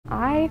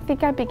I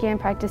think I began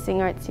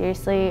practicing art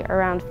seriously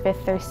around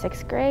 5th or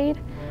 6th grade.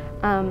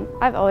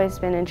 I've always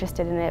been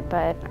interested in it,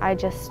 but I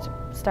just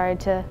started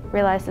to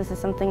realize this is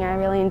something I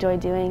really enjoy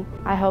doing.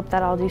 I hope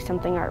that I'll do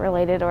something art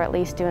related or at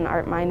least do an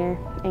art minor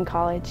in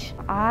college.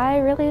 I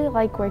really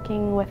like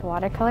working with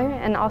watercolor,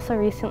 and also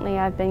recently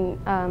I've been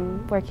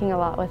working a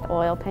lot with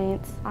oil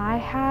paints.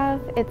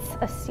 It's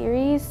a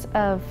series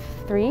of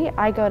 3.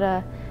 I go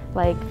to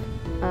like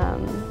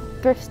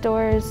thrift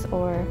stores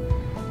or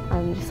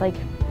just like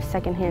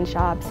secondhand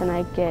shops, and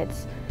I get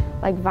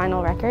like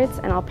vinyl records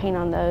and I'll paint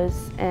on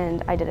those,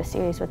 and I did a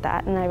series with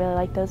that and I really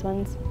like those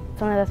ones.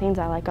 It's one of the things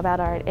I like about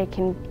art. It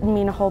can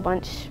mean a whole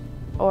bunch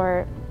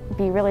or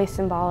be really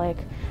symbolic,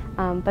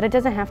 but it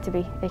doesn't have to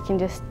be. It can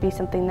just be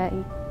something that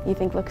you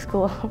think looks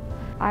cool.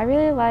 I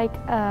really like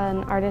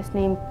an artist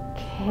named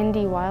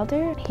Kendi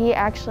Wilder. He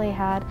actually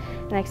had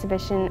an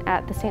exhibition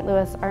at the St.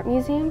 Louis Art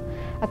Museum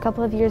a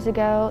couple of years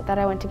ago that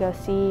I went to go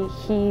see.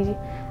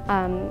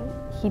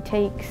 He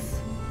takes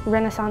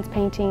Renaissance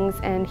paintings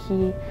and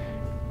he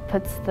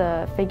puts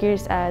the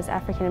figures as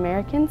African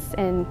Americans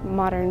in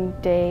modern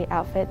day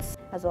outfits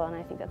as well, and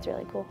I think that's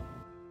really cool.